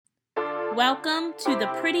Welcome to the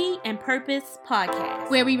Pretty and Purpose podcast,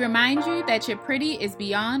 where we remind you that your pretty is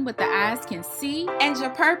beyond what the eyes can see, and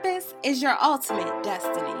your purpose is your ultimate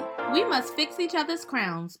destiny. We must fix each other's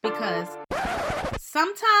crowns because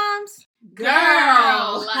sometimes,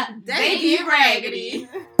 girl, they get raggedy.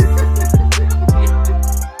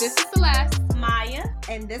 This is Celeste, Maya,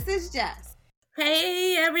 and this is Jess.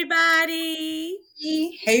 Hey, everybody.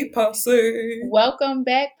 Hey, Posse. Welcome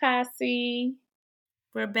back, Posse.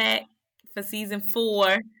 We're back for season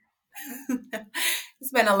 4.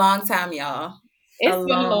 It's been a long time, y'all. It's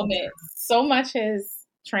been a little bit. So much has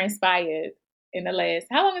transpired in the last,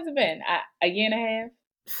 how long has it been? A year and a half?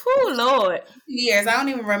 Oh, Lord. Years. I don't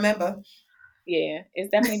even remember. Yeah, it's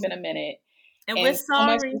definitely been a minute. And we're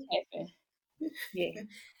sorry. So much has happened. Yeah.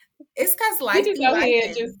 It's because life we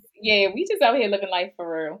just out here living life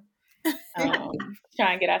for real.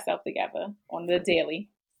 Trying to get ourselves together on the daily.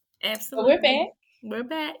 Absolutely. So we're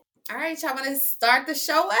back. All right, y'all want to start the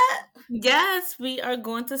show up? Yes, we are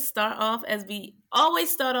going to start off as we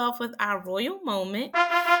always start off with our royal moment. And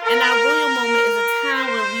our royal moment is a time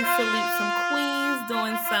where we salute some queens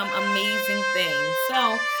doing some amazing things.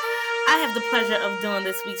 So I have the pleasure of doing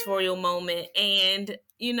this week's royal moment. And,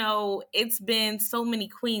 you know, it's been so many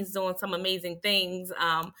queens doing some amazing things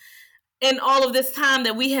in all of this time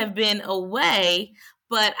that we have been away.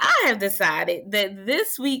 But I have decided that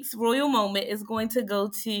this week's royal moment is going to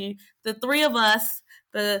go to the three of us,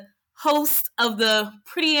 the hosts of the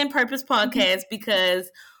Pretty and Purpose podcast,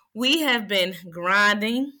 because we have been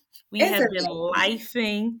grinding. We have been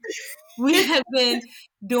lifing. We have been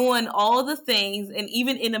doing all the things. And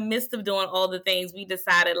even in the midst of doing all the things, we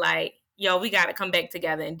decided like, yo, we got to come back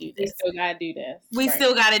together and do this. We still got to do this. We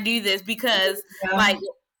still got to do this because like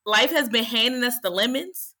life has been handing us the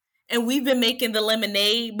lemons. And we've been making the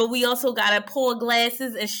lemonade, but we also got to pour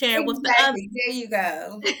glasses and share with the others. There you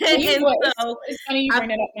go. It's funny you bring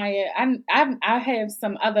it up, Maya.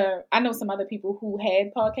 I know some other people who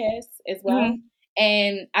had podcasts as well. Mm-hmm.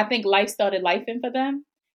 And I think life started lifing for them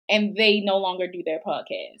and they no longer do their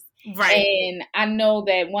podcast. Right. And I know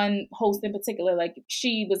that one host in particular, like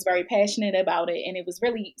she was very passionate about it and it was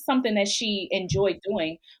really something that she enjoyed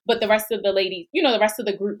doing. But the rest of the ladies, the rest of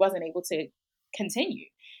the group wasn't able to continue.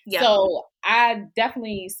 Yeah. So I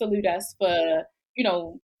definitely salute us for,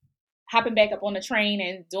 hopping back up on the train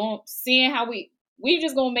and seeing how we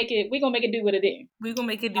just gonna make it. We're gonna make it do what it do. We're gonna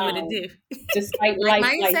make it do what it do. Despite like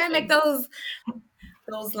life, make those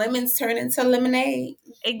lemons turn into lemonade.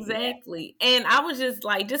 Exactly. And I was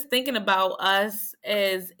just thinking about us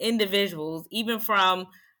as individuals, even from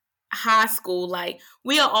high school, like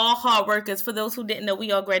we are all hard workers. For those who didn't know,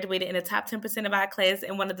 we all graduated in the top 10% of our class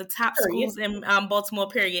in one of the top schools in Baltimore,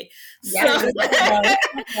 period.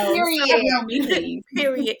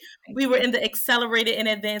 Period. We were in the accelerated and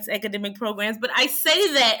advanced academic programs. But I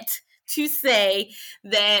say that to say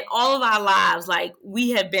that all of our lives, like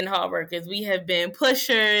we have been hard workers. We have been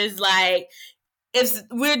pushers,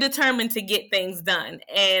 we're determined to get things done.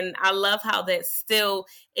 And I love how that still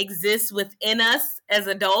exists within us as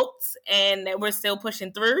adults and that we're still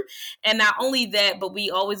pushing through. And not only that, but we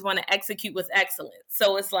always want to execute with excellence.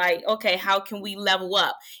 So it's like, okay, how can we level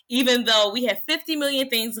up? Even though we have 50 million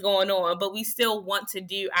things going on, but we still want to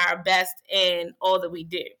do our best in all that we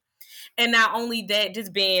do. And not only that,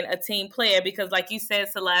 just being a team player, because like you said,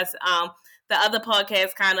 Celeste, the other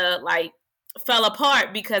podcast kind of fell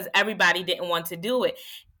apart because everybody didn't want to do it.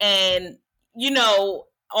 And,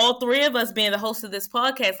 all three of us being the host of this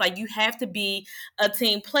podcast, you have to be a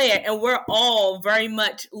team player. And we're all very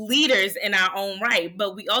much leaders in our own right.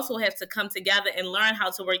 But we also have to come together and learn how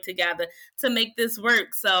to work together to make this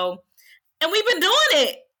work. So, and we've been doing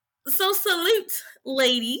it. So salute,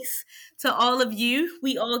 ladies, to all of you.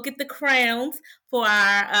 We all get the crowns for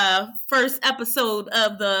our first episode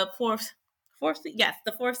of the fourth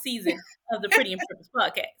season of the Pretty and Purpose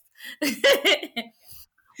podcast.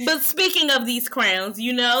 But speaking of these crowns,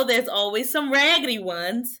 there's always some raggedy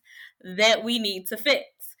ones that we need to fix.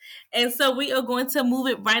 And so we are going to move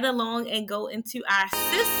it right along and go into our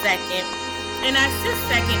sis second. And our sis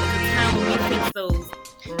second is the time when we fix those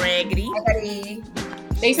raggedy.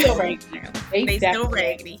 They still raggedy now. They still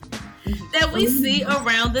raggedy. That we see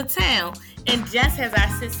around the town. And Jess has our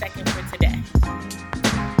sis second for today.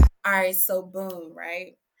 All right, so boom,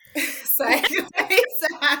 right?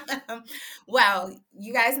 Well,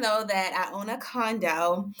 you guys know that I own a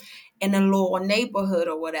condo in a little neighborhood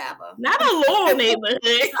or whatever. Not a little neighborhood.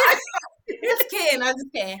 Just kidding.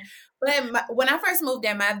 But when I first moved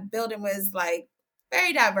there, my building was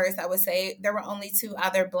very diverse, I would say. There were only 2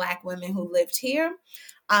 other Black women who lived here.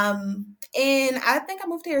 And I think I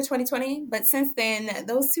moved here in 2020, but since then,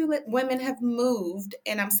 those two women have moved,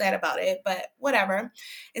 and I'm sad about it, but whatever.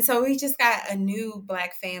 And so we just got a new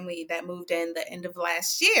Black family that moved in the end of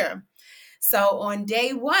last year. So on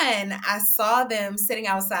day one, I saw them sitting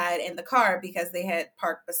outside in the car because they had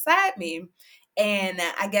parked beside me. And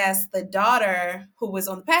I guess the daughter who was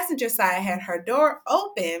on the passenger side had her door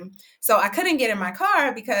open. So I couldn't get in my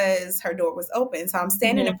car because her door was open. So I'm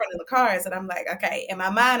standing in front of the cars and I'm like, okay, in my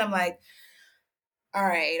mind, I'm like, all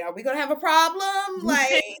right, are we going to have a problem?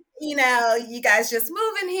 Like, you guys just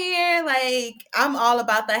moving here. Like, I'm all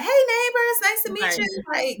about the, hey, neighbors, nice to meet you.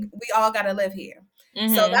 Like, we all got to live here.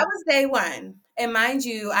 So that was day one. And mind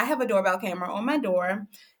you, I have a doorbell camera on my door.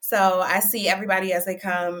 So I see everybody as they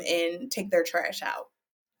come and take their trash out.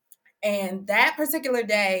 And that particular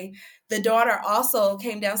day, the daughter also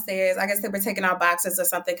came downstairs. I guess they were taking out boxes or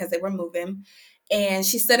something because they were moving. And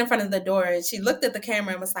she stood in front of the door and she looked at the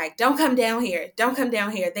camera and was like, don't come down here. Don't come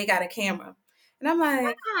down here. They got a camera. And I'm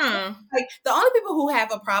like, the only people who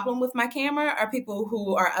have a problem with my camera are people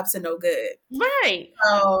who are up to no good. Right.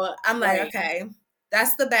 So I'm like, okay,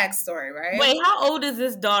 that's the backstory, right? Wait, how old is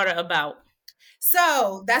this daughter about?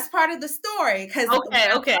 So that's part of the story. Because okay.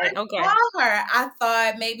 saw her, I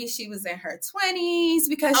thought maybe she was in her 20s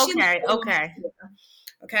because she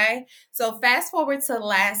okay. So fast forward to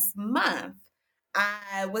last month,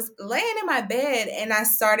 I was laying in my bed and I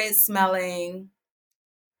started smelling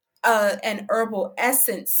an herbal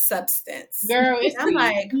essence substance. Girl, it's I'm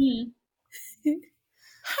like,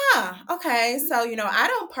 okay. So, I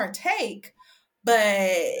don't partake,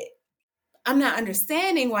 but I'm not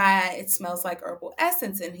understanding why it smells like herbal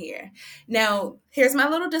essence in here. Now, here's my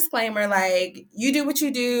little disclaimer. Like, you do what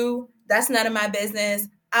you do. That's none of my business.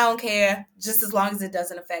 I don't care, just as long as it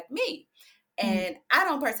doesn't affect me. And I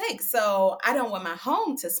don't partake. So I don't want my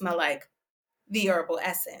home to smell like the herbal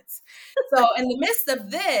essence. So in the midst of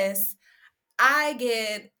this, I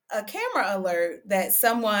get a camera alert that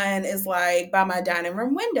someone is like by my dining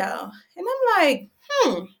room window. And I'm like,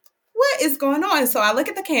 what is going on? So I look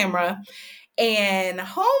at the camera and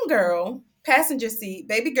homegirl, passenger seat,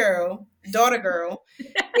 baby girl, daughter girl,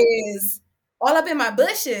 is all up in my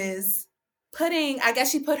bushes I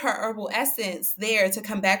guess she put her herbal essence there to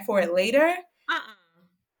come back for it later.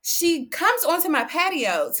 She comes onto my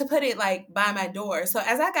patio to put it like by my door. So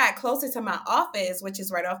as I got closer to my office, which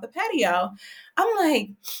is right off the patio, I'm like,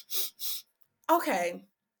 okay,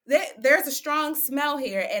 there's a strong smell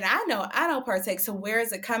here. And I know I don't partake. So where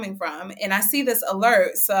is it coming from? And I see this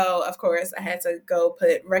alert. So of course I had to go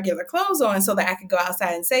put regular clothes on so that I could go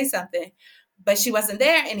outside and say something. But she wasn't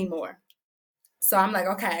there anymore. So I'm like,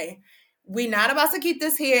 okay, we're not about to keep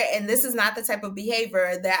this here. And this is not the type of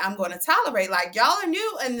behavior that I'm going to tolerate. Like, y'all are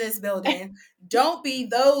new in this building. Don't be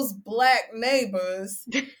those Black neighbors.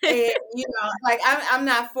 And, like, I'm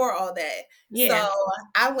not for all that. Yeah. So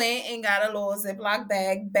I went and got a little Ziploc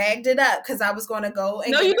bag, bagged it up because I was going to go.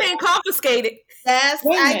 And no, you didn't confiscate it. Yes,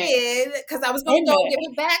 I did, because I was going to go give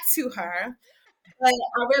it back to her. But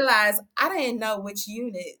I realized I didn't know which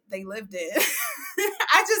unit they lived in.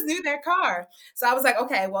 I just knew their car. So I was like,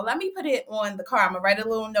 okay, well, let me put it on the car. I'm going to write a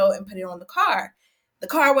little note and put it on the car. The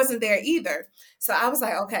car wasn't there either. So I was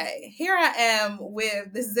like, okay, here I am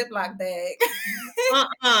with this Ziploc bag.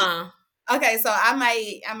 Okay, so I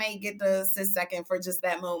might get the 6 second for just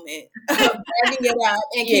that moment of bagging it up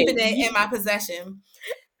and keeping it in my possession.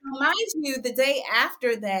 Mind you, the day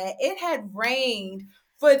after that, it had rained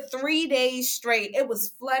for 3 days straight. It was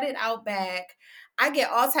flooded out back. I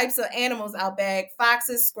get all types of animals out back: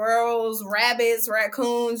 foxes, squirrels, rabbits,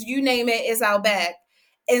 raccoons, you name it, it's out back.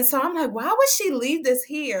 And so I'm like, why would she leave this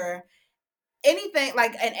here? Anything,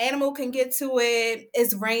 like an animal can get to it.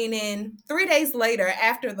 It's raining. 3 days later,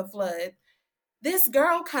 after the flood, this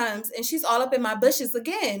girl comes and she's all up in my bushes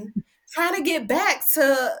again, trying to get back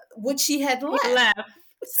to what she had left.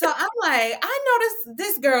 So I'm like, I noticed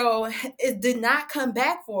this girl did not come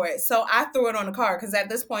back for it. So I threw it on the car because at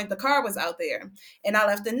this point the car was out there. And I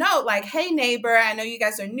left a note like, hey, neighbor, I know you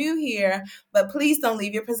guys are new here, but please don't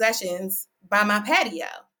leave your possessions by my patio.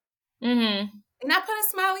 And I put a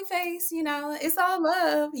smiley face, it's all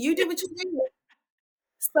love. You do what you do.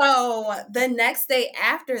 So the next day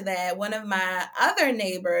after that, one of my other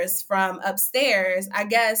neighbors from upstairs, I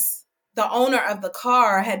guess the owner of the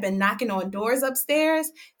car had been knocking on doors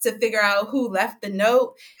upstairs to figure out who left the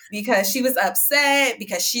note, because she was upset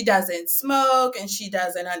because she doesn't smoke and she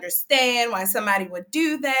doesn't understand why somebody would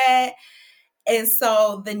do that. And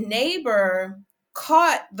so the neighbor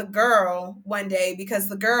caught the girl one day because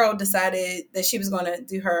the girl decided that she was going to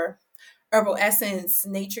do her herbal essence,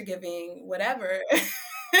 nature giving, whatever.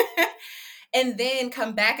 and then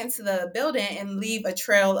come back into the building and leave a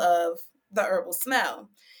trail of the herbal smell.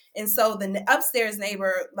 And so the upstairs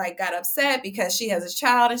neighbor like got upset because she has a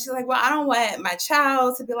child, and she's like, well, I don't want my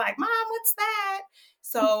child to be like, Mom, what's that?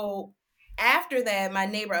 So after that, my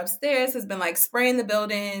neighbor upstairs has been like spraying the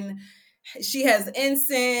building. She has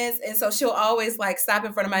incense, and so she'll always like stop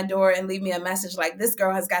in front of my door and leave me a message like, this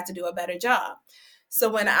girl has got to do a better job. So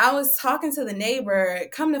when I was talking to the neighbor,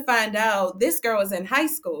 come to find out, this girl is in high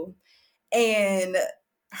school, and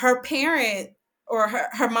her parent or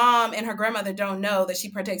her mom and her grandmother don't know that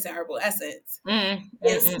she partakes in herbal essence. And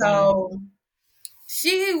so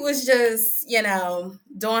she was just,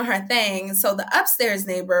 doing her thing. So the upstairs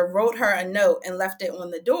neighbor wrote her a note and left it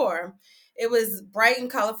on the door. It was bright and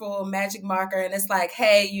colorful magic marker. And it's like,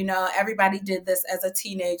 hey, everybody did this as a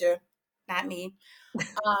teenager. Not me.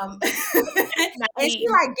 And she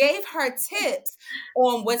like gave her tips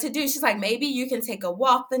on what to do. She's like, maybe you can take a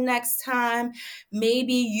walk the next time.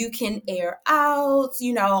 Maybe you can air out,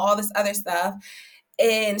 all this other stuff.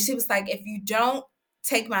 And she was like, if you don't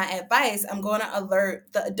take my advice, I'm going to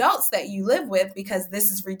alert the adults that you live with, because this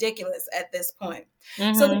is ridiculous at this point.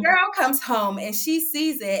 So the girl comes home and she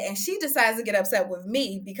sees it, and she decides to get upset with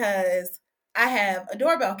me because I have a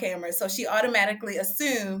doorbell camera. So she automatically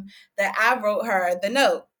assumed that I wrote her the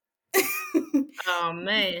note. Oh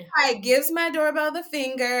man. Like gives my doorbell the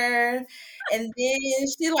finger, and then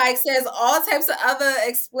she like says all types of other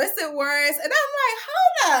explicit words, and I'm like,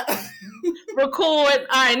 hold up. Record.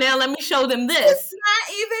 All right, now let me show them this. It's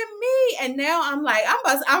not even me. And now I'm like,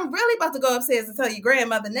 I'm really about to go upstairs and tell your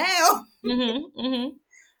grandmother now.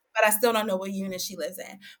 But I still don't know what unit she lives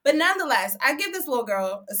in. But nonetheless, I give this little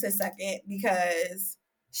girl a second because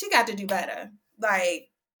she got to do better. Like,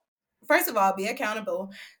 first of all, be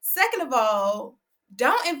accountable. Second of all,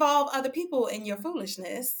 don't involve other people in your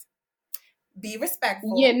foolishness. Be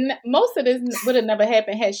respectful. Yeah, most of this would have never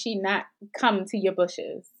happened had she not come to your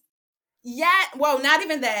bushes. Yeah, well, not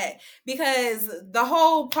even that, because the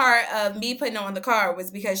whole part of me putting her on the car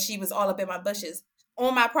was because she was all up in my bushes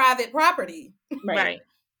on my private property. Right.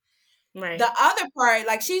 The other part,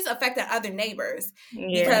 like, she's affecting other neighbors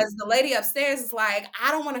because the lady upstairs is like,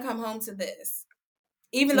 I don't want to come home to this.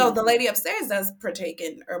 Even though the lady upstairs does partake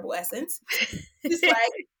in herbal essence. She's like,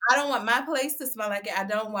 I don't want my place to smell like it. I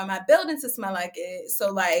don't want my building to smell like it.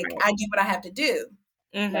 So, like, I do what I have to do.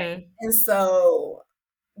 And so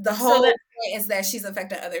the whole point is that she's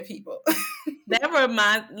affecting other people. That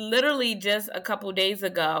reminds, literally just a couple days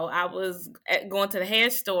ago, I was going to the hair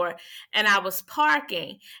store and I was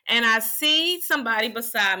parking and I see somebody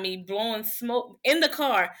beside me blowing smoke in the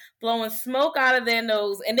car, blowing smoke out of their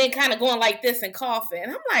nose and then kind of going like this and coughing.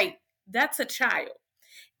 And I'm like, that's a child.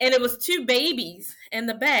 And it was two babies in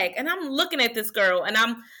the bag. And I'm looking at this girl and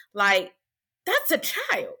I'm like, that's a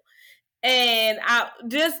child. And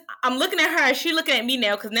I'm looking at her and she looking at me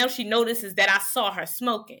now because now she notices that I saw her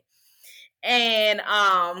smoking. And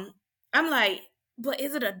I'm like, but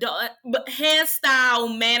is it adult? But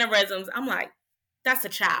hairstyle, mannerisms, I'm like, that's a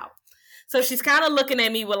child. So she's kind of looking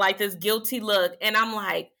at me with like this guilty look. And I'm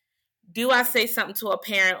like, do I say something to a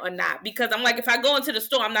parent or not? Because I'm like, if I go into the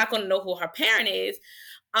store, I'm not going to know who her parent is.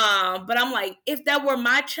 But I'm like, if that were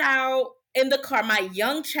my child in the car, my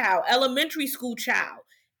young child, elementary school child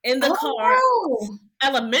in the car,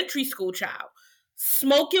 elementary school child,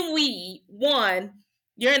 smoking weed, one,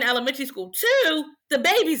 you're in elementary school. Two, the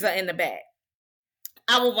babies are in the back.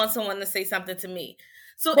 I would want someone to say something to me.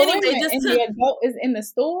 So but anyway, the adult is in the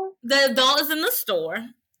store? The adult is in the store.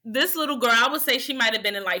 This little girl, I would say she might have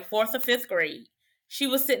been in like 4th or 5th grade. She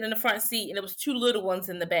was sitting in the front seat and there was two little ones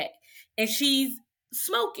in the back. And she's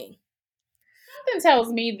smoking. Something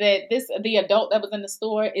tells me that the adult that was in the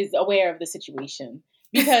store is aware of the situation.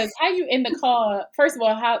 Because how you in the car, first of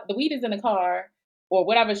all, how the weed is in the car, or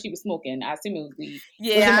whatever she was smoking, I assume it was weed.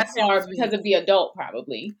 Yeah, was in the car because of the adult,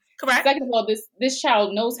 probably. Correct. Second of all, this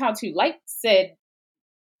child knows how to light said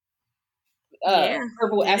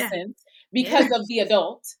herbal essence because of the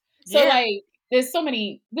adult. So like, there's so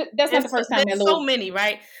many. That's not the first time. There's so many,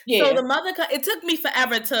 right? Yeah. So the mother, it took me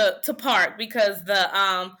forever to park because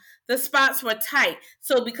the spots were tight.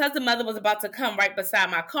 So because the mother was about to come right beside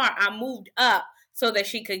my car, I moved up so that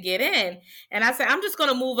she could get in. And I said, I'm just going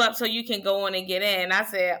to move up so you can go in and get in. And I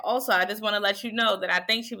said, also, I just want to let you know that I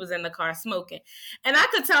think she was in the car smoking. And I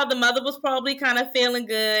could tell the mother was probably kind of feeling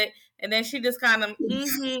good. And then she just kind of,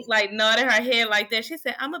 like nodded her head like that. She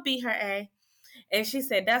said, I'm going to be her A. And she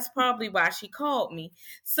said, that's probably why she called me.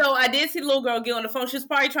 So I did see the little girl get on the phone. She was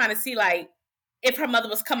probably trying to see, like, if her mother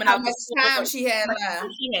was coming out. How much time she had left.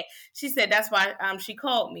 She said, that's why she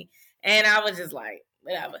called me. And I was just like,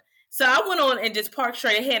 whatever. So I went on and just parked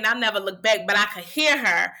straight ahead, and I never looked back, but I could hear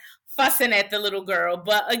her fussing at the little girl.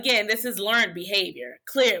 But again, this is learned behavior,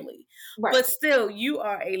 clearly. Right. But still, you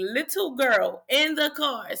are a little girl in the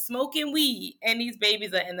car smoking weed, and these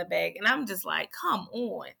babies are in the back. And I'm just like, come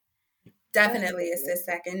on. Definitely it's a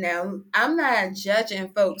second. Now, I'm not judging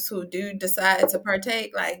folks who do decide to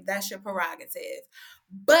partake. Like, that's your prerogative.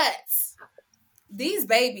 But these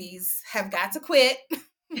babies have got to quit.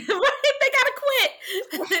 Right? They gotta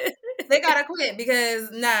quit. They gotta quit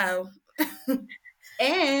because no.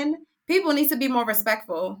 And people need to be more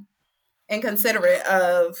respectful and considerate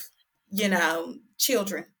of,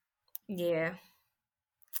 children. Yeah.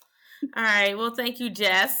 All right. Well, thank you,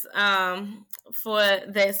 Jess, for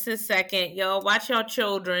this second. Y'all watch your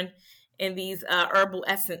children in these herbal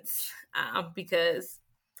essence because,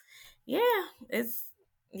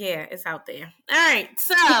 it's out there. All right.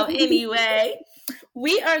 So anyway,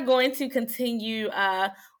 we are going to continue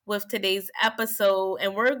with today's episode,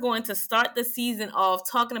 and we're going to start the season off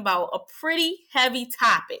talking about a pretty heavy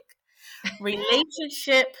topic: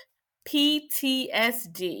 relationship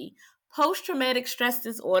PTSD. Post-traumatic stress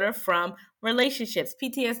disorder from relationships.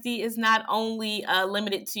 PTSD is not only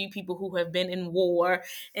limited to people who have been in war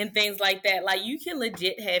and things like that. Like, you can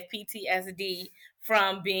legit have PTSD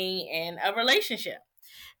from being in a relationship.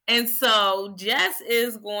 And so Jess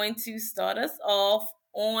is going to start us off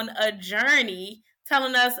on a journey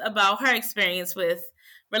telling us about her experience with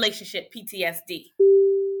relationship PTSD.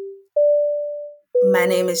 My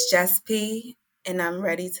name is Jess P, and I'm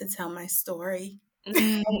ready to tell my story.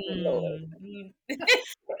 Say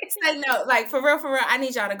no, like for real, I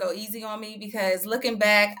need y'all to go easy on me because looking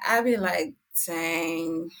back, I'd be like,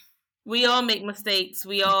 dang. We all make mistakes.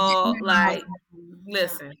 We all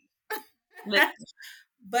listen.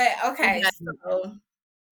 But okay, so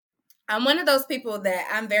I'm one of those people that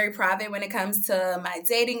I'm very private when it comes to my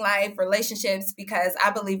dating life, relationships, because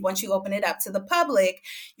I believe once you open it up to the public,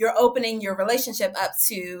 you're opening your relationship up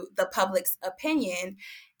to the public's opinion.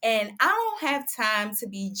 And I don't have time to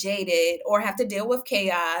be jaded or have to deal with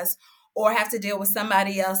chaos or have to deal with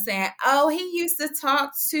somebody else saying, oh, he used to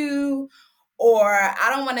talk to, or I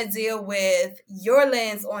don't want to deal with your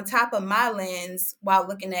lens on top of my lens while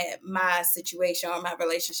looking at my situation or my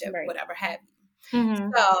relationship, right, whatever have you. Mm-hmm.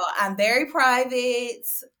 So I'm very private.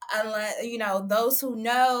 Unless, those who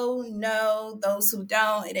know, those who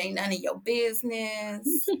don't, it ain't none of your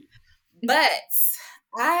business. But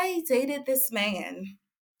I dated this man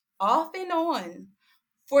off and on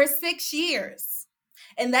for 6 years.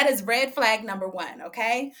 And that is red flag number 1,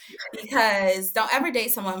 okay? Because don't ever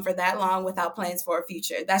date someone for that long without plans for a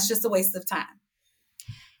future. That's just a waste of time.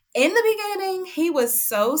 In the beginning, he was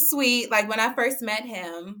so sweet. Like, when I first met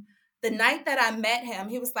him, the night that I met him,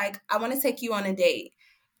 he was like, I want to take you on a date.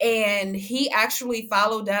 And he actually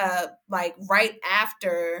followed up like right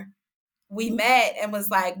after we met and was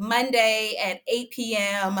like, Monday at 8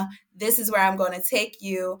 p.m., this is where I'm going to take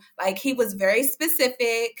you. Like, he was very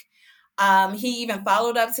specific. He even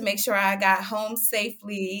followed up to make sure I got home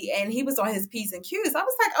safely. And he was on his P's and Q's. I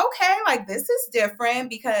was like, okay, like, this is different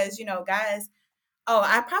because, guys,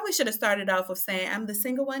 I probably should have started off with saying I'm the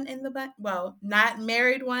single one in the bunch. Well, not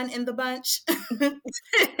married one in the bunch.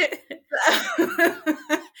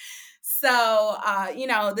 So,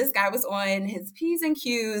 this guy was on his P's and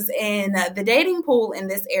Q's, and the dating pool in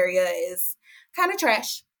this area is kind of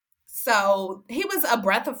trash. So he was a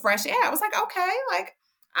breath of fresh air. I was like, okay, like,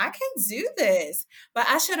 I can do this. But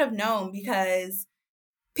I should have known because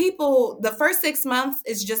people, the first 6 months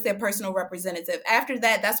is just their personal representative. After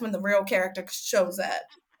that, that's when the real character shows up.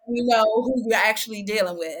 You know who you're actually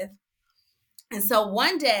dealing with. And so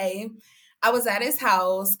one day I was at his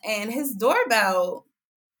house and his doorbell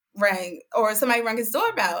rang, or somebody rang his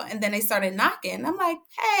doorbell, and then they started knocking. I'm like,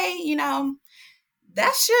 hey,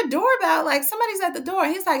 that's your doorbell. Like, somebody's at the door.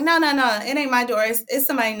 He's like, no, it ain't my door. It's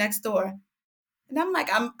somebody next door. And I'm like,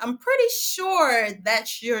 I'm pretty sure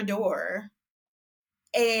that's your door.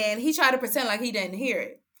 And he tried to pretend like he didn't hear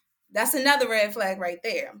it. That's another red flag right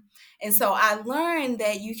there. And so I learned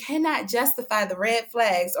that you cannot justify the red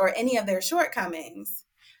flags or any of their shortcomings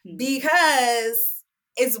because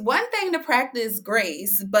it's one thing to practice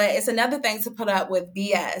grace, but it's another thing to put up with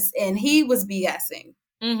BS. And he was BSing.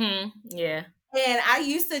 Mm-hmm. Yeah. And I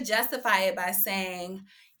used to justify it by saying,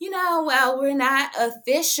 well, we're not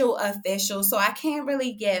official, so I can't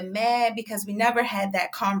really get mad because we never had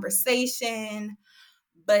that conversation.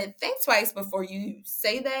 But think twice before you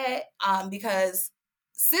say that, because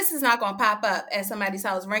sis is not going to pop up at somebody's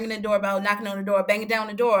house, ringing the doorbell, knocking on the door, banging down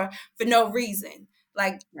the door for no reason.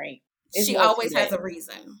 Like, right. She always has a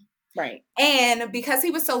reason. Right. And because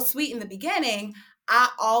he was so sweet in the beginning, I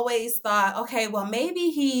always thought, okay, well, maybe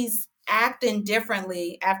he's acting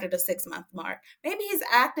differently after the 6-month mark. Maybe he's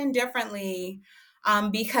acting differently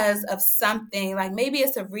because of something. Like maybe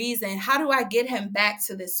it's a reason. How do I get him back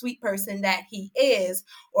to the sweet person that he is?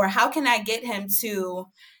 Or how can I get him to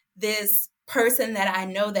this person that I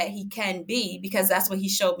know that he can be? Because that's what he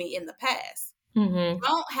showed me in the past. Mm-hmm.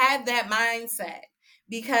 Don't have that mindset,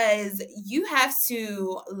 because you have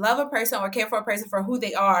to love a person or care for a person for who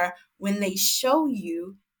they are when they show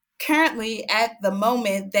you currently at the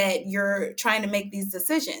moment that you're trying to make these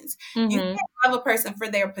decisions. You Mm-hmm. can't love a person for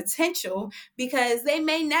their potential, because they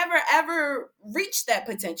may never ever reach that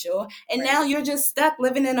potential, and now you're just stuck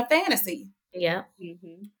living in a fantasy. Yeah.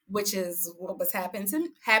 Mm-hmm. Which is what was happening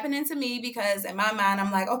to me, because in my mind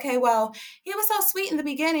I'm like, okay, well, he was so sweet in the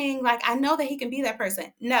beginning, like I know that he can be that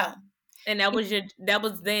person. No. And that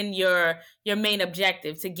was then your main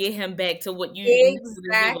objective, to get him back to what you knew that he was.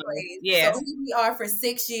 Exactly. So Yes. here we are for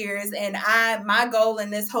 6 years, and my goal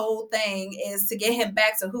in this whole thing is to get him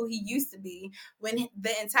back to who he used to be, when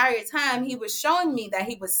the entire time he was showing me that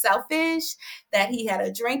he was selfish, that he had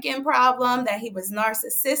a drinking problem, that he was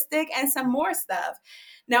narcissistic, and some more stuff.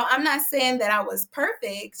 Now, I'm not saying that I was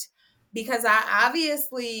perfect, because I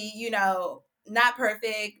obviously, not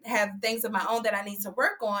perfect, have things of my own that I need to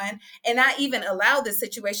work on. And I even allowed this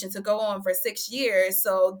situation to go on for 6 years.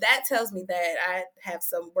 So that tells me that I have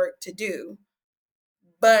some work to do.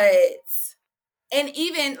 But, and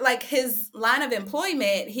even like his line of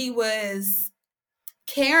employment, he was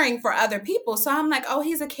caring for other people. So I'm like, oh,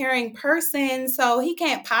 he's a caring person. So he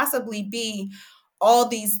can't possibly be all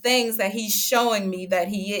these things that he's showing me that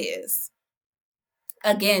he is.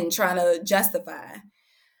 Again, trying to justify.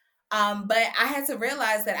 But I had to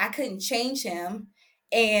realize that I couldn't change him,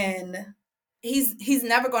 and he's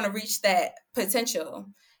never going to reach that potential.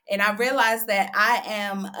 And I realized that I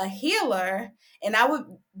am a healer, and I would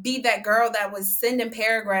be that girl that was sending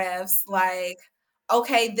paragraphs like,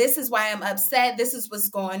 okay, this is why I'm upset. This is what's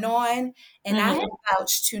going on. And I had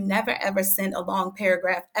vouched to never, ever send a long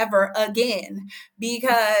paragraph ever again,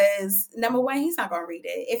 because number one, he's not going to read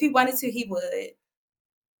it. If he wanted to, he would.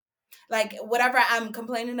 Like whatever I'm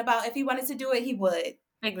complaining about, if he wanted to do it, he would.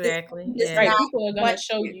 Exactly. It's Right. not People are gonna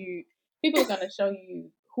show you. People are gonna show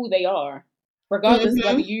you who they are, regardless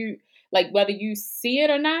of whether you see it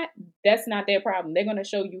or not. That's not their problem. They're gonna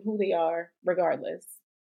show you who they are, regardless.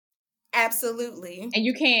 Absolutely. And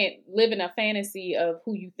you can't live in a fantasy of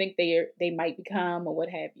who you think they might become or what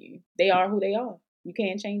have you. They are who they are. You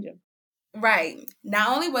can't change them. Right. Not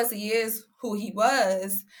only was he is who he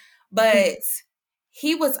was, but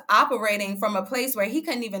he was operating from a place where he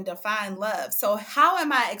couldn't even define love. So how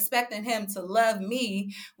am I expecting him to love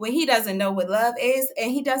me when he doesn't know what love is and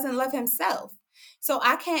he doesn't love himself? So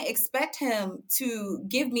I can't expect him to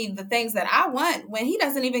give me the things that I want when he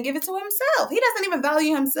doesn't even give it to himself. He doesn't even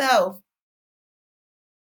value himself.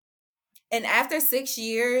 And after 6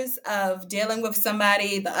 years of dealing with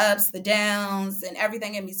somebody, the ups, the downs, and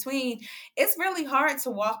everything in between, it's really hard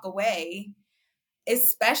to walk away,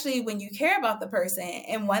 especially when you care about the person.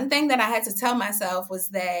 And one thing that I had to tell myself was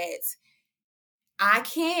that I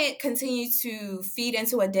can't continue to feed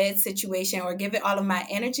into a dead situation or give it all of my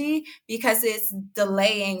energy, because it's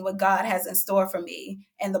delaying what God has in store for me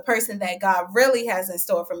and the person that God really has in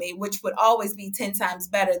store for me, which would always be 10 times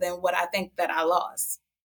better than what I think that I lost.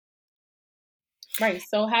 Right.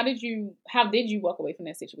 So how did you walk away from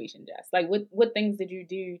that situation, Jess? Like what things did you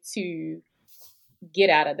do to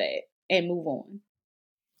get out of that and move on?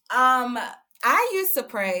 I used to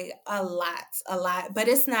pray a lot, but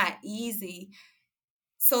it's not easy.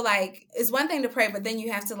 So like, it's one thing to pray, but then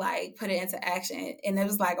you have to like put it into action. And it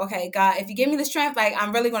was like, okay, God, if you give me the strength, like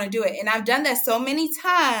I'm really going to do it. And I've done that so many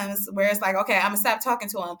times where it's like, okay, I'm gonna stop talking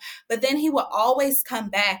to him. But then he will always come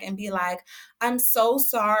back and be like, I'm so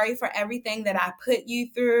sorry for everything that I put you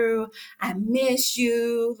through. I miss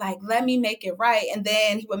you. Like, let me make it right. And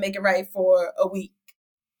then he would make it right for a week.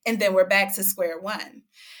 And then we're back to square one.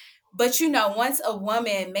 But once a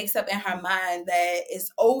woman makes up in her mind that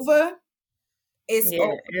it's over, it's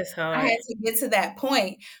over. It's hard. I had to get to that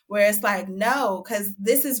point where it's like, no, because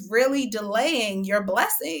this is really delaying your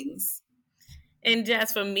blessings. And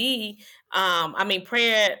just for me,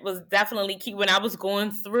 prayer was definitely key when I was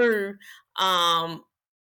going through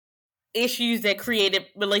issues that created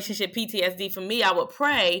relationship PTSD. For me, I would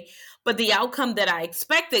pray, but the outcome that I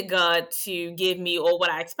expected God to give me, or what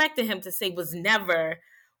I expected him to say, was never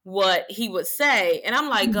what he would say. And I'm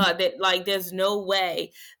like, God, that like there's no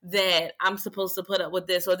way that I'm supposed to put up with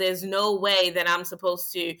this, or there's no way that I'm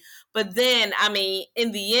supposed to. But then,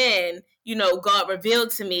 in the end, God revealed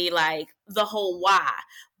to me like the whole why.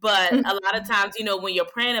 But a lot of times, you know, when you're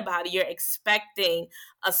praying about it, you're expecting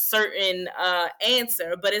a certain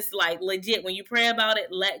answer. But it's like legit, when you pray about it,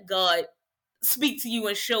 let God speak to you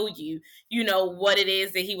and show you, you know, what it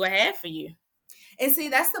is that he will have for you. And see,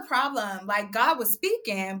 that's the problem. Like, God was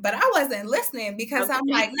speaking, but I wasn't listening because I'm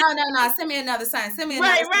like, no, send me another sign. Send me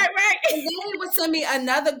another sign. Right. And then he would send me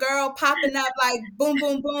another girl popping up like boom,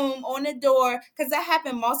 boom, boom on the door. Because that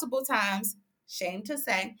happened multiple times. Shame to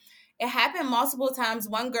say. It happened multiple times.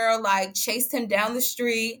 One girl like chased him down the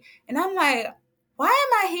street. And I'm like, why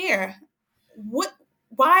am I here?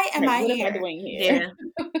 Why am I what here? am I doing here?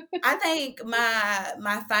 Yeah. I think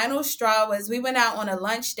my final straw was we went out on a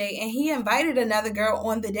lunch date and he invited another girl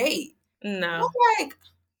on the date. No. I'm like,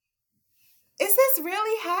 is this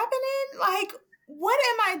really happening? Like, what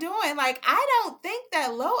am I doing? Like, I don't think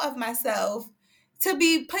that low of myself to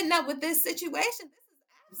be putting up with this situation.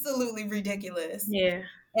 This is absolutely ridiculous. Yeah.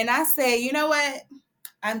 And I say, you know what?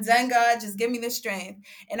 I'm done, God. Just give me the strength.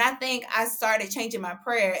 And I think I started changing my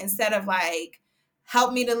prayer. Instead of like,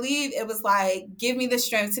 help me to leave, it was like, give me the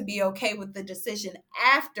strength to be okay with the decision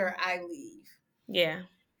after I leave. Yeah.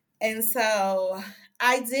 And so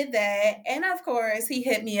I did that. And of course, he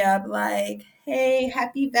hit me up like, hey,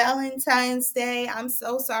 happy Valentine's Day. I'm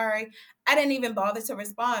so sorry. I didn't even bother to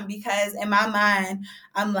respond because in my mind,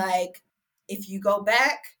 I'm like, if you go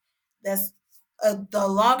back, that's the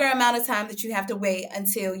longer amount of time that you have to wait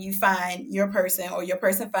until you find your person or your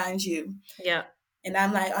person finds you. Yeah. And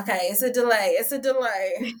I'm like, okay, it's a delay. It's a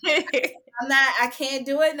delay. I can't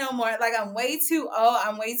do it no more. Like, I'm way too old.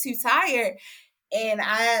 I'm way too tired. And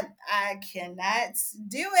I cannot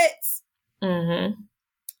do it. Mm-hmm.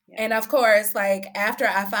 And of course, like after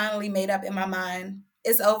I finally made up in my mind,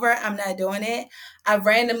 it's over, I'm not doing it, I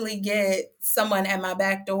randomly get someone at my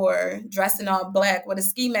back door dressed in all black with a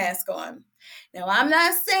ski mask on. Now, I'm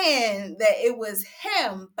not saying that it was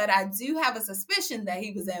him, but I do have a suspicion that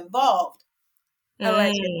he was involved.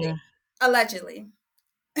 Allegedly.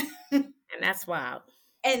 And that's wild.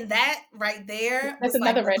 And that right there That's was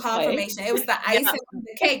like another the confirmation. It was the icing on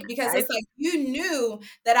the cake because it's like you knew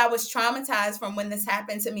that I was traumatized from when this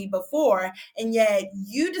happened to me before, and yet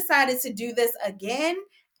you decided to do this again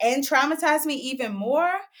and traumatize me even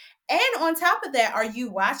more. And on top of that, are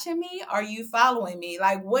you watching me? Are you following me?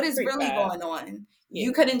 Like, what is really going on? Yeah.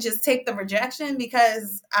 You couldn't just take the rejection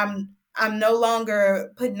because I'm no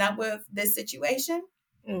longer putting up with this situation.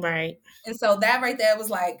 Right. And so that right there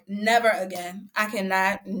was like, never again. I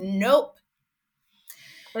cannot. Nope.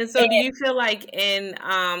 And so do you feel like in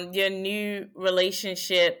your new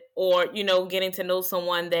relationship or, you know, getting to know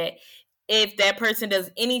someone that if that person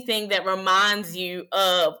does anything that reminds you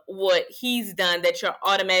of what he's done, that you're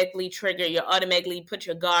automatically triggered, you automatically put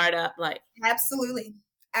your guard up? Like, absolutely.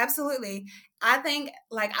 Absolutely. I think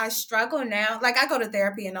like I struggle now, like I go to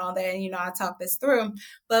therapy and all that, and, you know, I talk this through,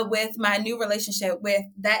 but with my new relationship with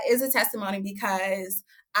that is a testimony because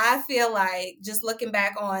I feel like just looking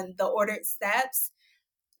back on the ordered steps,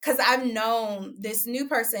 because I've known this new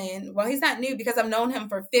person, well, he's not new because I've known him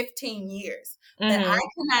for 15 years, but I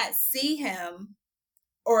cannot see him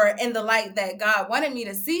or in the light that God wanted me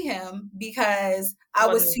to see him because I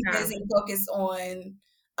was too busy focused on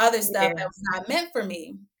other stuff that was not meant for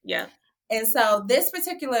me. Yeah. And so this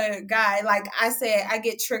particular guy, like I said, I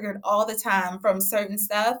get triggered all the time from certain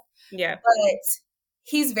stuff. Yeah. But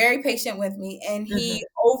he's very patient with me and he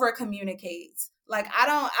over communicates. Like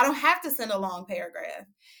I don't have to send a long paragraph.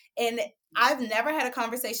 And I've never had a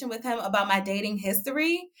conversation with him about my dating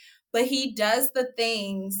history, but he does the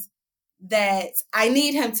things that I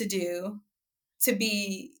need him to do to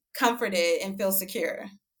be comforted and feel secure.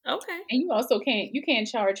 Okay. And you also can't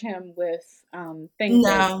charge him with things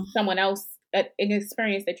that someone else, an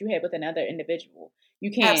experience that you had with another individual.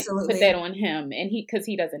 You can't put that on him, and because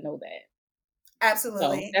he doesn't know that.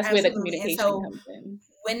 Absolutely. So that's where the communication comes in.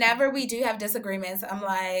 Whenever we do have disagreements, I'm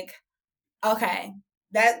like, okay,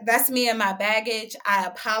 that's me and my baggage. I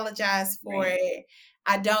apologize for it.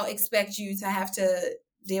 I don't expect you to have to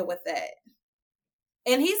deal with that.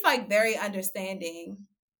 And he's like very understanding.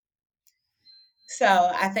 So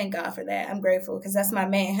I thank God for that. I'm grateful because that's my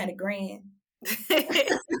man, $100,000.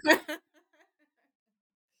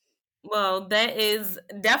 Well, that is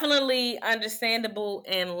definitely understandable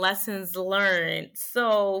and lessons learned.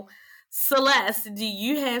 So, Celeste, do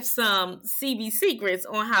you have some CB secrets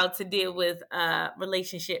on how to deal with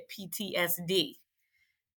relationship PTSD?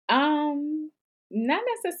 Not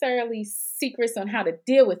necessarily secrets on how to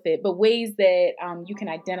deal with it, but ways that you can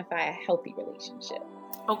identify a healthy relationship.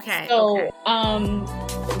 Okay. So,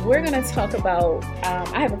 we're going to talk about,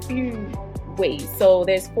 I have a few ways. So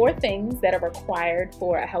there's 4 things that are required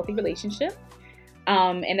for a healthy relationship.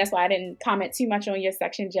 And that's why I didn't comment too much on your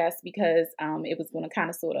section, Jess, because it was going to kind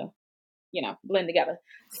of sort of, blend together.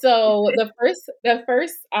 So the first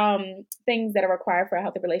things that are required for a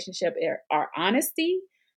healthy relationship are honesty,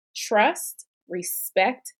 trust,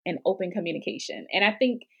 respect, and open communication. And I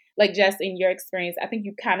think, like Jess, in your experience, I think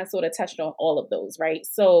you kind of sort of touched on all of those, right?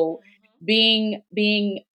 So being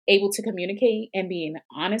able to communicate and being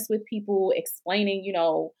honest with people, explaining,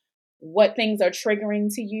 what things are triggering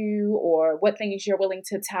to you or what things you're willing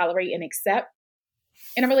to tolerate and accept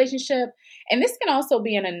in a relationship. And this can also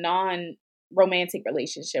be in a non-romantic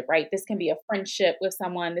relationship, right? This can be a friendship with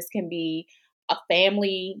someone. This can be a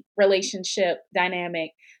family relationship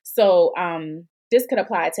dynamic. So this could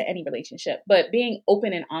apply to any relationship, but being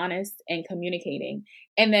open and honest and communicating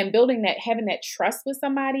and then having that trust with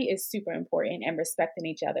somebody is super important, and respecting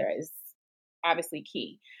each other is obviously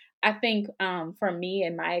key. I think for me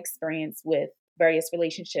and my experience with various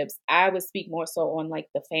relationships, I would speak more so on like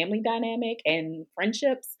the family dynamic and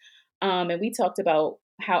friendships. And we talked about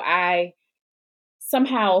how I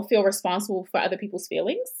somehow feel responsible for other people's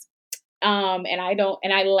feelings. And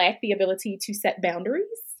I lack the ability to set boundaries.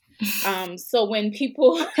 So when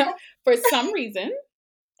people, for some reason,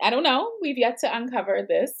 I don't know, we've yet to uncover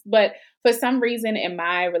this, but for some reason in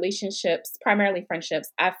my relationships, primarily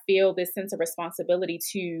friendships, I feel this sense of responsibility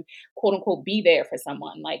to quote unquote be there for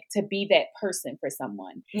someone, like to be that person for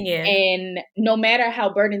someone. Yeah. And no matter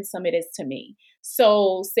how burdensome it is to me.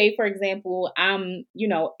 So say, for example,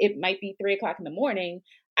 it might be 3:00 in the morning.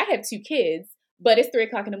 I have 2 kids, but it's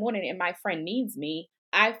 3:00 in the morning and my friend needs me.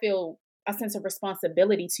 I feel a sense of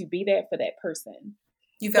responsibility to be there for that person.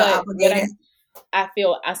 You feel obligated? I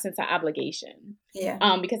feel a sense of obligation. Yeah.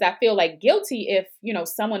 Because I feel like guilty if,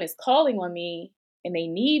 someone is calling on me and they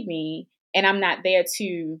need me and I'm not there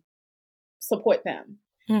to support them.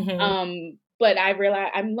 Mm-hmm. But I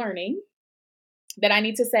realize I'm learning that I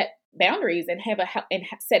need to set boundaries and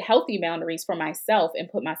set healthy boundaries for myself and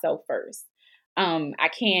put myself first. I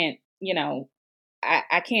can't,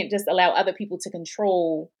 I can't just allow other people to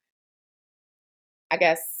control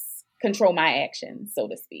my actions, so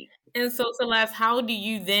to speak. And so, Celeste, how do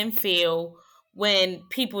you then feel when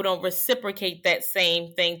people don't reciprocate that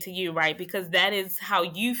same thing to you, right? Because that is how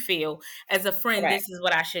you feel as a friend. Correct. This is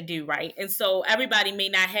what I should do, right? And so everybody may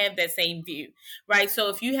not have that same view, right? So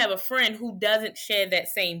if you have a friend who doesn't share that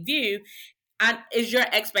same view, is your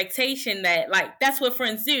expectation that like that's what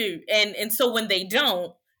friends do, and so when they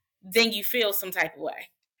don't, then you feel some type of way.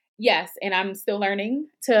 Yes, and I'm still learning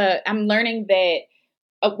that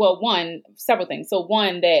several things. So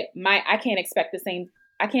one, that I can't expect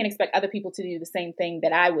other people to do the same thing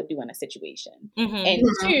that I would do in a situation. Mm-hmm. And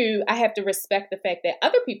 2, I have to respect the fact that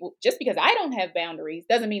other people, just because I don't have boundaries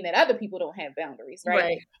doesn't mean that other people don't have boundaries,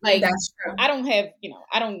 right? Like that's true. I don't have,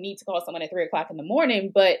 I don't need to call someone at 3:00 in the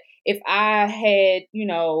morning, but if I had,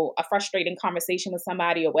 a frustrating conversation with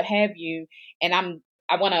somebody or what have you, and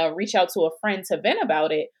I want to reach out to a friend to vent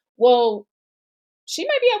about it, well, she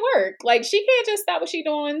might be at work. Like she can't just stop what she's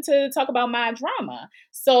doing to talk about my drama.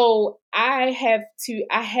 So I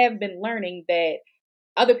have been learning that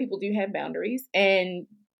other people do have boundaries and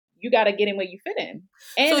you got to get in where you fit in.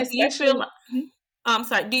 And so do you feel especially, I'm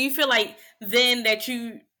sorry, do you feel like then that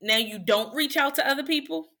you don't reach out to other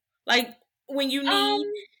people like when you need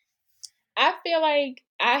I feel like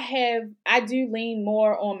I do lean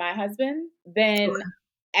more on my husband than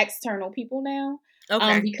external people now.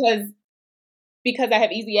 Okay. Because I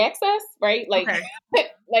have easy access, right? Like,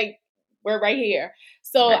 like we're right here.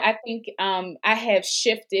 So I think I have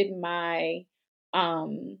shifted my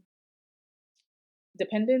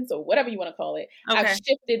dependence or whatever you want to call it. Okay. I've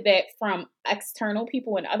shifted that from external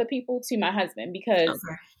people and other people to my husband because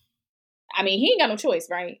I mean, he ain't got no choice,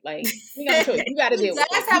 right? Like, he ain't got no choice. You got to deal with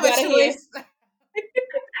it. Have a choice.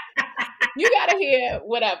 You gotta hear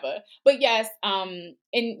whatever. But yes, and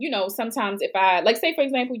sometimes if I like say for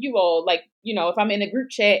example, you all like, if I'm in a group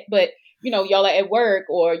chat, but y'all are at work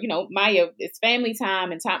or, Maya, it's family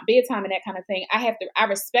time and bedtime and that kind of thing. I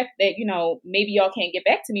respect that, maybe y'all can't get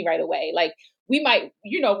back to me right away. Like we might,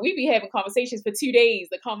 we be having conversations for 2 days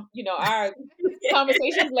our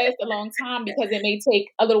conversations last a long time because it may take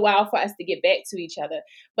a little while for us to get back to each other.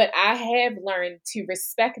 But I have learned to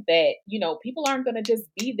respect that, people aren't going to just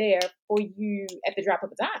be there for you at the drop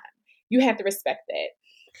of a dime. You have to respect that.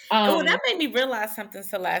 Well, that made me realize something,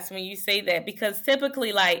 Celeste, when you say that, because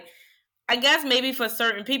typically, like, I guess maybe for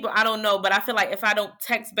certain people, I don't know, but I feel like if I don't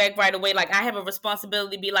text back right away, like I have a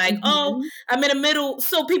responsibility to be like, oh, I'm in the middle,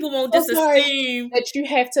 so people won't just assume that you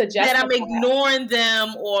have to justify. that I'm ignoring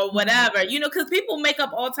them or whatever, you know, because people make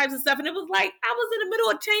up all types of stuff, and it was like I was in the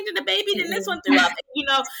middle of changing the baby, then this one threw up, you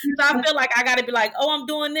know. So I feel like I got to be like, oh, I'm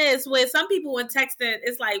doing this. Where some people when texting,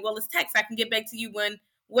 it's like, well, it's text, I can get back to you when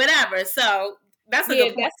whatever. So that's a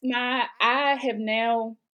good point. I have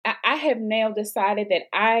now decided that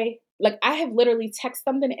I have literally texted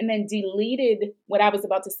something and then deleted what I was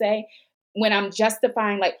about to say when I'm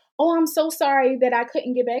justifying like, oh, I'm so sorry that I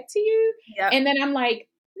couldn't get back to you. Yep. And then I'm like,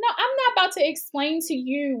 no, I'm not about to explain to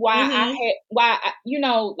you why you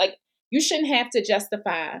know, like you shouldn't have to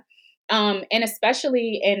justify. And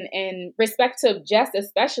especially in respect to Jess,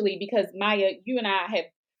 especially because Maya, you and I have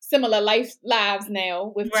similar lives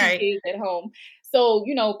now with 2 kids at home. So,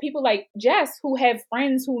 you know, people like Jess who have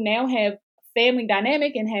friends who now have family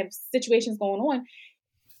dynamic and have situations going on,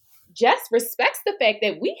 Jess respects the fact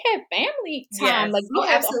that we have family time. Yes. Like we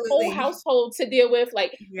have a whole household to deal with.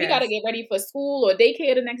 Like we got to get ready for school or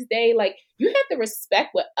daycare the next day. Like you have to respect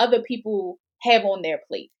what other people have on their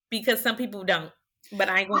plate. Because some people don't. But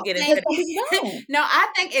I ain't gonna get into that. No, I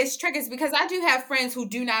think it's triggers because I do have friends who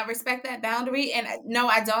do not respect that boundary. And no,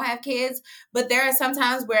 I don't have kids, but there are some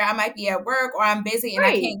times where I might be at work or I'm busy and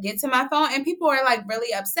I can't get to my phone. And people are like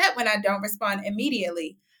really upset when I don't respond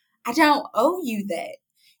immediately. I don't owe you that.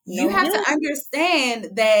 You have to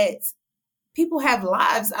understand that people have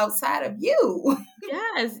lives outside of you.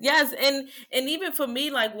 Yes. And even for me,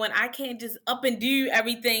 like when I can't just up and do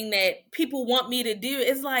everything that people want me to do,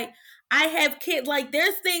 it's like I have kids, like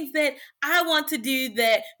there's things that I want to do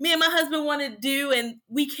that me and my husband want to do and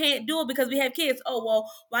we can't do it because we have kids. Oh,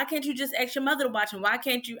 well, why can't you just ask your mother to watch them? Why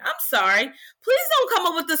can't you? I'm sorry. Please don't come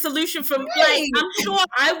up with the solution for me. Like, I'm sure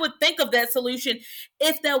I would think of that solution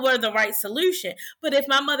if that were the right solution. But if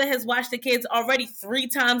my mother has watched the kids already 3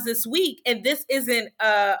 times this week and this isn't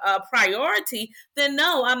a priority, then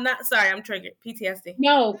no, I'm not. Sorry, I'm triggered. PTSD.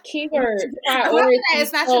 No, keyword priority.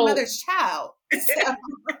 It's not your mother's child.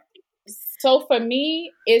 So for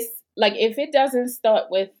me, it's like if it doesn't start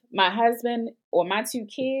with my husband or my 2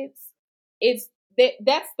 kids, it's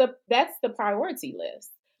that's the priority list.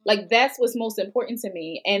 Like that's what's most important to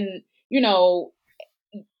me. And you know,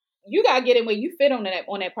 you gotta get in where you fit on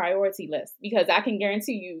that priority list because I can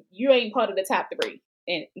guarantee you ain't part of the top 3,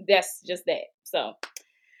 and that's just that. So,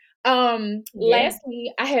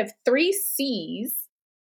 lastly, I have 3 C's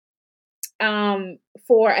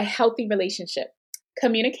for a healthy relationship.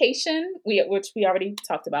 Communication, which we already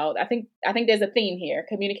talked about. I think there's a theme here.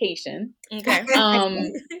 Communication. Okay.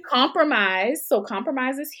 Compromise. So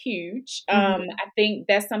compromise is huge. I think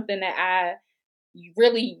that's something that I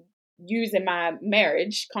really use in my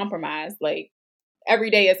marriage. Compromise, like every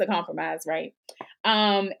day is a compromise, right?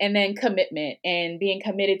 And then commitment and being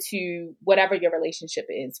committed to whatever your relationship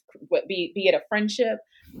is, be it a friendship,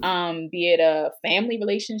 be it a family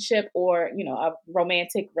relationship or, you know, a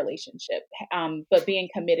romantic relationship, but being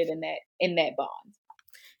committed in that bond.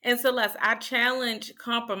 And Celeste, I challenge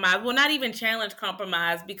compromise. Well, not even challenge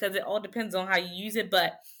compromise because it all depends on how you use it,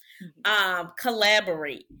 but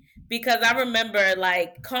collaborate. Because I remember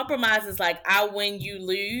like compromise is like I win, you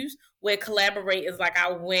lose, where collaborate is like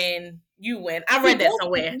I win, you win. I read that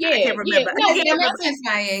somewhere. Yeah, I can't remember. No, that makes sense,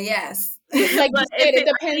 Maya. Yes. Like it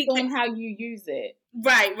depends on how you use it.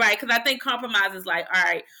 Right. Because I think compromise is like, all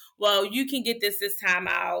right, well, you can get this time,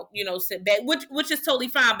 I'll, you know, sit back, which is totally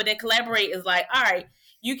fine. But then collaborate is like, all right,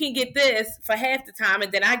 you can get this for half the time,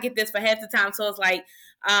 and then I get this for half the time. So it's like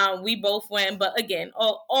we both win. But again,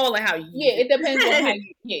 all of how you use it depends on how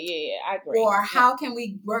you. Yeah, I agree. Or how can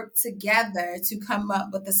we work together to come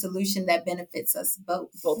up with a solution that benefits us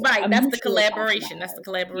both? Right. That's the collaboration. That's the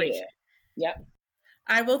collaboration. Yeah. Yep.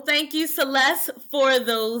 All right, well, thank you, Celeste, for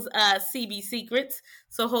those CB secrets.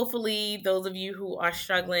 So hopefully those of you who are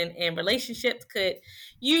struggling in relationships could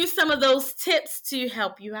use some of those tips to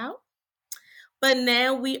help you out. But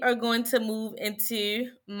now we are going to move into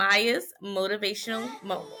Maya's motivational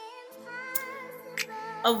moment.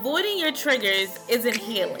 Avoiding your triggers isn't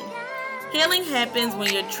healing. Healing happens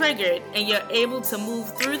when you're triggered and you're able to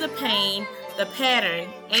move through the pain, the pattern,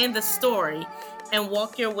 and the story and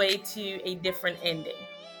walk your way to a different ending.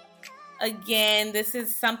 Again, this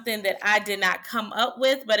is something that I did not come up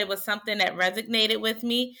with, but it was something that resonated with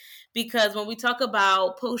me because when we talk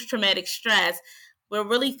about post-traumatic stress, we're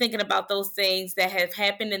really thinking about those things that have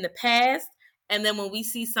happened in the past. And then when we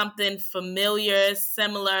see something familiar,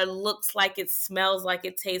 similar, looks like it, smells like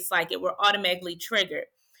it, tastes like it, we're automatically triggered.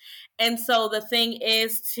 And so the thing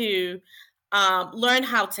is to learn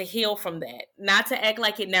how to heal from that, not to act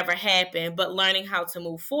like it never happened, but learning how to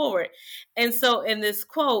move forward. And so in this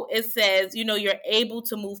quote, it says, you know, you're able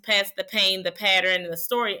to move past the pain, the pattern, and the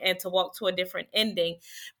story, and to walk to a different ending,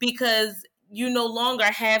 because you no longer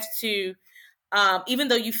have to, even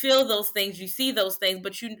though you feel those things, you see those things,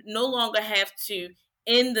 but you no longer have to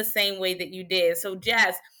end the same way that you did. So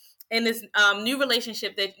Jess, in this new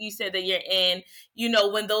relationship that you said that you're in, you know,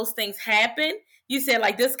 when those things happen, you said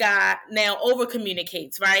like this guy now over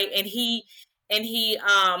communicates, right? And he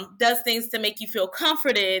does things to make you feel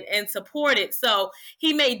comforted and supported. So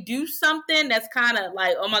he may do something that's kind of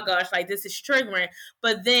like, oh my gosh, like this is triggering,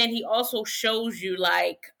 but then he also shows you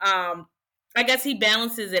like, I guess he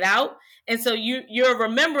balances it out. And so you're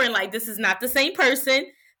remembering like this is not the same person.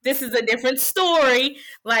 This is a different story.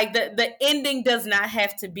 Like the ending does not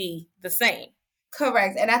have to be the same.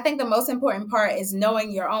 Correct. And I think the most important part is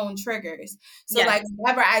knowing your own triggers. So like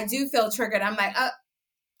whenever I do feel triggered, I'm like,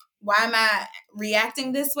 why am I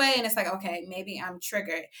reacting this way? And it's like, okay, maybe I'm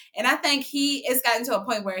triggered. And I think it's gotten to a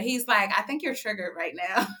point where he's like, I think you're triggered right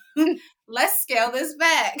now. Let's scale this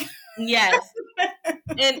back. Yes.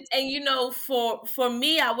 and you know, for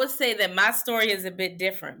me, I would say that my story is a bit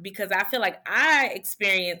different, because I feel like I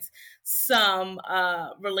experienced some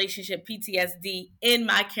relationship PTSD in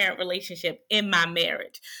my current relationship, in my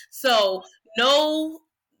marriage. So no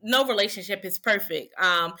relationship is perfect.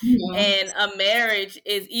 And a marriage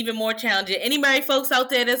is even more challenging. Any married folks out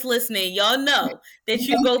there that's listening, y'all know that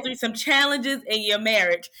you go through some challenges in your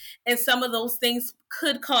marriage. And some of those things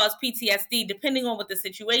could cause PTSD depending on what the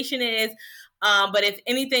situation is. But if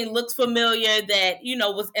anything looks familiar that, you know,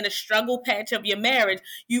 was in a struggle patch of your marriage,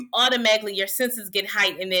 you automatically, your senses get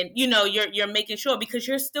heightened, and, you know, you're making sure, because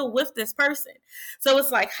you're still with this person. So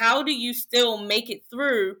it's like, how do you still make it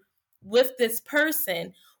through with this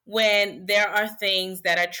person when there are things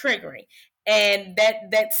that are triggering? And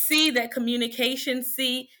that communication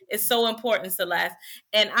is so important, Celeste.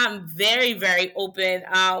 And I'm very, very open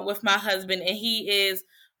with my husband, and he is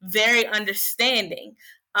very understanding.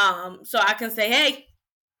 So I can say, hey,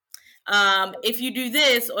 if you do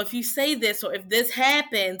this, or if you say this, or if this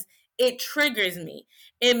happens, it triggers me.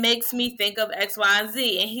 It makes me think of X, Y, and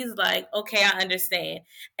Z. And he's like, okay, I understand.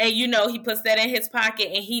 And, you know, he puts that in his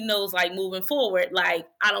pocket, and he knows, like, moving forward, like,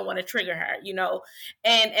 I don't want to trigger her, you know.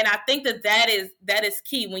 And I think that is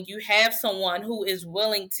key, when you have someone who is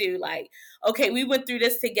willing to, like, okay, we went through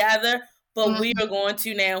this together, but we are going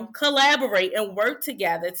to now collaborate and work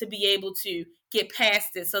together to be able to get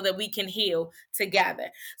past it so that we can heal together.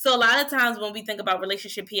 So a lot of times when we think about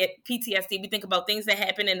relationship PTSD, we think about things that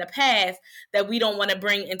happened in the past that we don't want to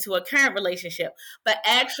bring into a current relationship. But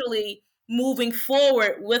actually moving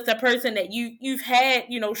forward with a person that you've had,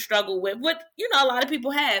 you know, struggle with, what, you know, a lot of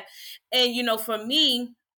people have. And, you know, for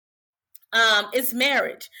me, it's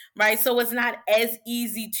marriage, right? So it's not as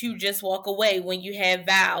easy to just walk away when you have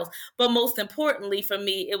vows. But most importantly for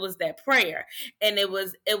me, it was that prayer. And it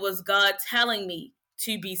was God telling me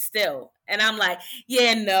to be still. And I'm like,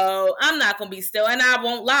 yeah, no, I'm not going to be still. And I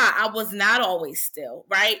won't lie, I was not always still,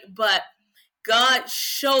 right? But God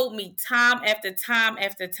showed me time after time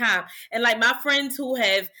after time. And like my friends who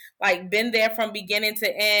have like been there from beginning to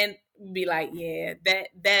end be like, yeah,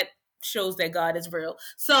 that shows that God is real.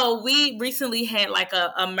 So we recently had like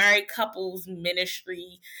a married couples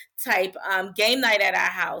ministry type game night at our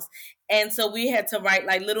house. And so we had to write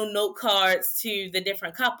like little note cards to the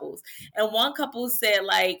different couples. And one couple said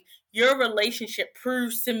like, your relationship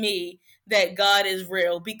proves to me that God is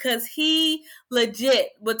real, because he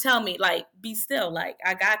legit would tell me like, be still, like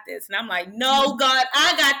I got this. And I'm like, no, God,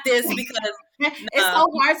 I got this, because it's so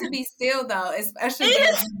hard to be still though, especially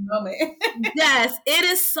in the moment. Yes, it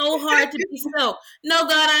is so hard to be still. No,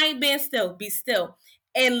 God, I ain't being still. Be still.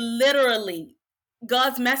 And literally,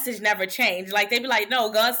 God's message never changed. Like, they be like,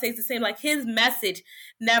 no, God stays the same. Like, his message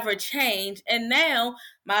never changed. And now,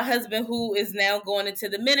 my husband, who is now going into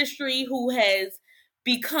the ministry, who has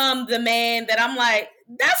become the man that I'm like,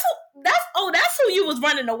 that's who you was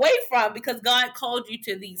running away from, because God called you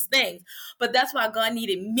to these things. But that's why God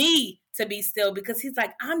needed me to be still, because he's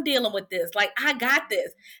like, I'm dealing with this. Like, I got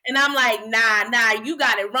this. And I'm like, nah, you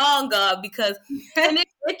got it wrong, God, because and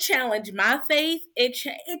it challenged my faith.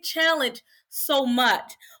 It challenged so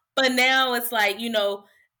much. But now it's like, you know,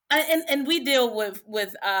 and we deal with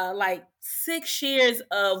like 6 years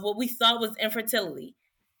of what we thought was infertility.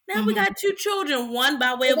 Now we got 2 children, one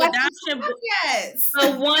by way of adoption,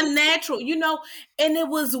 but one natural, you know. And it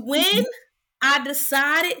was when I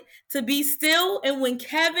decided to be still, and when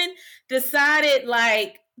Kevin decided,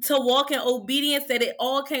 like, to walk in obedience, that it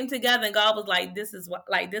all came together, and God was like, this is why,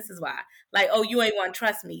 like, oh, you ain't want to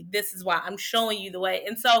trust me, this is why I'm showing you the way.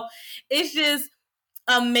 And so it's just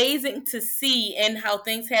amazing to see, and how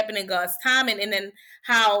things happen in God's time, and then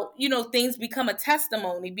how, things become a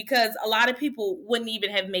testimony, because a lot of people wouldn't even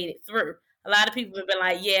have made it through. A lot of people have been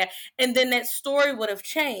like, yeah, and then that story would have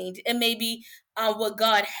changed, and maybe what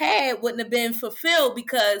God had wouldn't have been fulfilled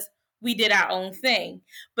because we did our own thing.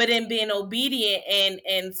 But in being obedient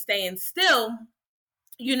and staying still,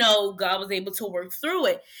 God was able to work through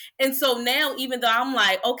it. And so now, even though I'm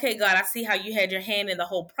like, okay, God, I see how you had your hand in the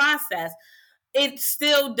whole process, it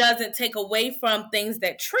still doesn't take away from things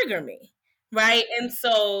that trigger me, right? And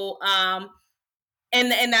so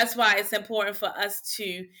and that's why it's important for us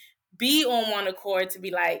to be on one accord, to be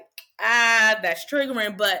like, that's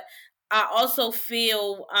triggering, but I also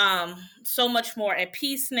feel so much more at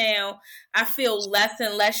peace now. I feel less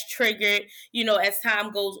and less triggered, as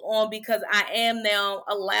time goes on, because I am now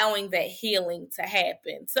allowing that healing to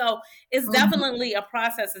happen. So it's definitely a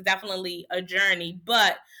process. It's definitely a journey.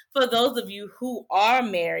 But for those of you who are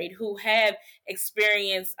married, who have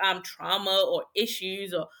experienced trauma or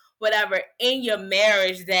issues or whatever in your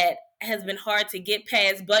marriage that has been hard to get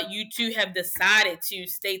past, but you two have decided to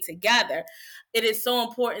stay together, it is so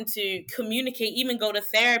important to communicate, even go to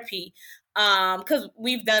therapy, because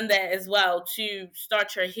we've done that as well, to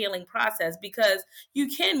start your healing process, because you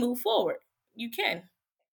can move forward. You can.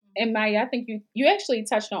 And Maya, I think you actually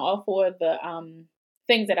touched on all four of the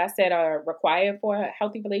things that I said are required for a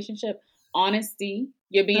healthy relationship. Honesty,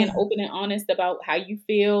 you're being open and honest about how you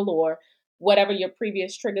feel or whatever your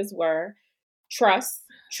previous triggers were.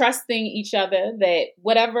 Trusting each other that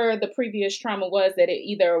whatever the previous trauma was, that it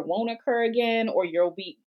either won't occur again, or you'll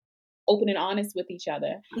be open and honest with each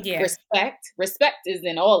other. Yeah. Respect is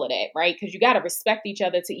in all of that, right? Because you got to respect each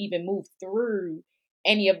other to even move through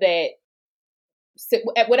any of that.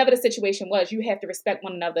 Whatever the situation was, you have to respect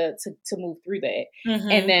one another to move through that.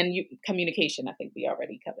 And then communication, I think we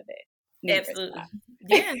already covered that. Absolutely.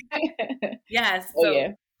 Yeah. Yes.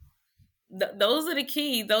 So those are the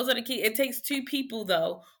key. It takes two people,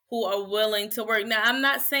 though, who are willing to work. Now, I'm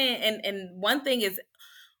not saying, and one thing is,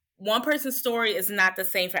 one person's story is not the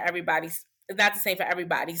same for everybody. It's not the same for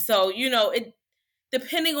everybody. So, it,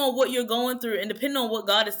 depending on what you're going through and depending on what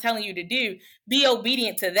God is telling you to do, be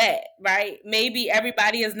obedient to that, right? Maybe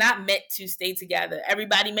everybody is not meant to stay together.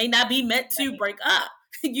 Everybody may not be meant to break up.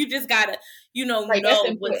 You just gotta, know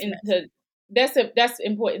what's next. That's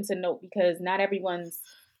important to note, because not everyone's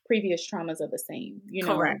previous traumas are the same.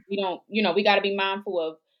 Correct. We don't, we got to be mindful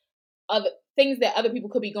of other things that other people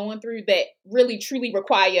could be going through that really truly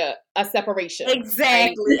require a separation.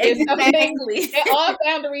 Exactly. Right? Exactly. They're all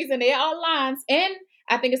boundaries and they're all lines. And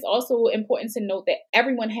I think it's also important to note that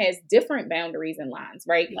everyone has different boundaries and lines,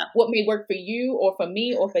 right? Yeah. What may work for you or for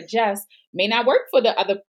me or for Jess may not work for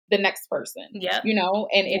the next person. Yeah. And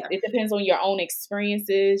it depends on your own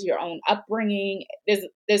experiences, your own upbringing.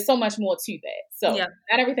 There's so much more to that. So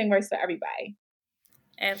not everything works for everybody.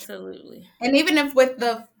 Absolutely. And even if with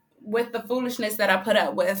the foolishness that I put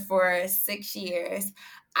up with for 6 years,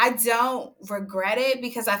 I don't regret it,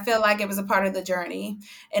 because I feel like it was a part of the journey.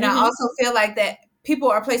 And I also feel like that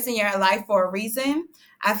people are placed in your life for a reason.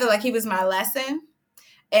 I feel like he was my lesson.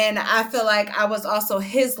 And I feel like I was also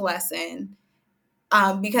his lesson,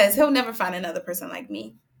 because he'll never find another person like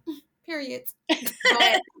me. Period.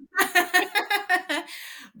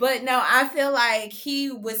 But no, I feel like he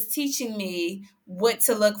was teaching me what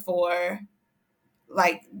to look for,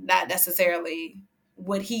 like not necessarily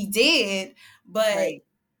what he did, but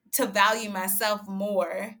to value myself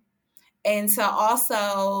more, and to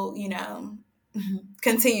also,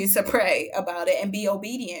 continue to pray about it and be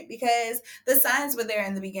obedient, because the signs were there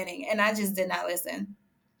in the beginning and I just did not listen.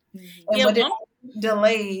 And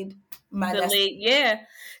delayed my destiny. Yeah.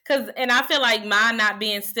 And I feel like my not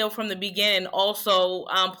being still from the beginning also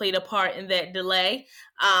played a part in that delay,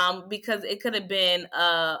 because it could have been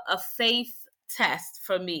a faith test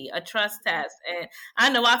for me, a trust test. And I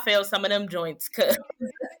know I failed some of them joints.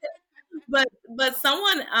 But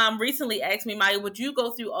someone recently asked me, Maya, would you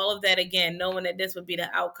go through all of that again, knowing that this would be the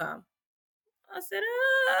outcome? I said,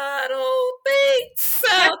 I don't think so.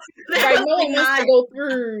 Right, no one wants to go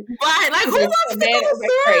through. Right, like who wants to go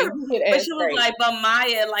through? But she was like, but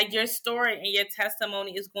Maya, like your story and your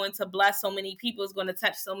testimony is going to bless so many people. It's going to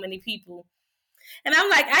touch so many people. And I'm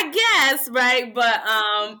like, I guess, right? But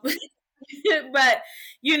but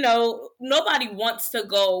nobody wants to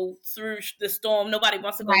go through the storm. Nobody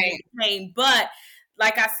wants to go through the pain. But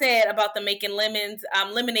like I said about the making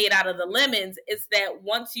lemonade out of the lemons, it's that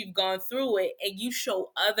once you've gone through it and you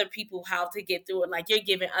show other people how to get through it, like you're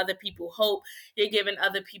giving other people hope, you're giving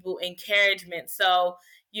other people encouragement. So,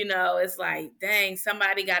 it's like, dang,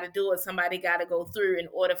 somebody got to do it. Somebody got to go through in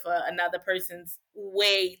order for another person's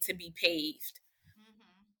way to be paved.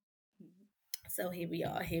 So here we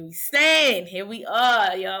are. Here we stand. Here we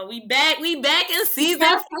are, y'all. We back in season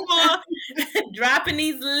 4, dropping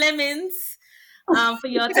these lemons for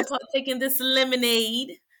y'all to partake in this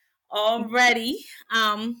lemonade already.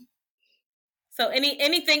 So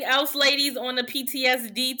anything else, ladies, on the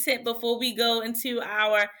PTSD tip before we go into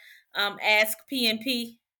our Ask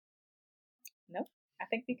PNP? Nope. I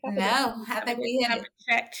think we covered it. I think we hit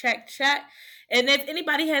it. Check. And if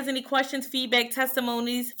anybody has any questions, feedback,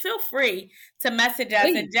 testimonies, feel free to message us.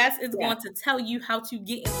 Please. And Jess is going to tell you how to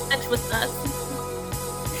get in touch with us.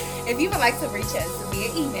 If you would like to reach us via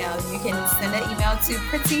email, you can send an email to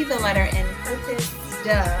pretty, the letter N, purpose,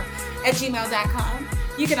 @gmail.com.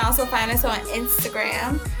 You can also find us on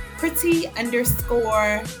Instagram, pretty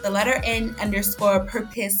 _ the letter N _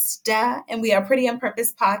 purpose, and we are Pretty on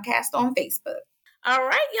Purpose Podcast on Facebook. All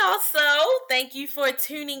right, y'all. So thank you for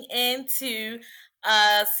tuning in to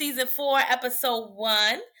season 4, episode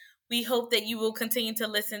 1. We hope that you will continue to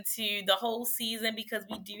listen to the whole season because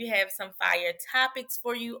we do have some fire topics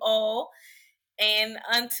for you all. And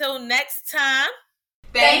until next time,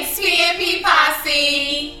 thanks, PNP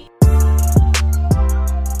Posse.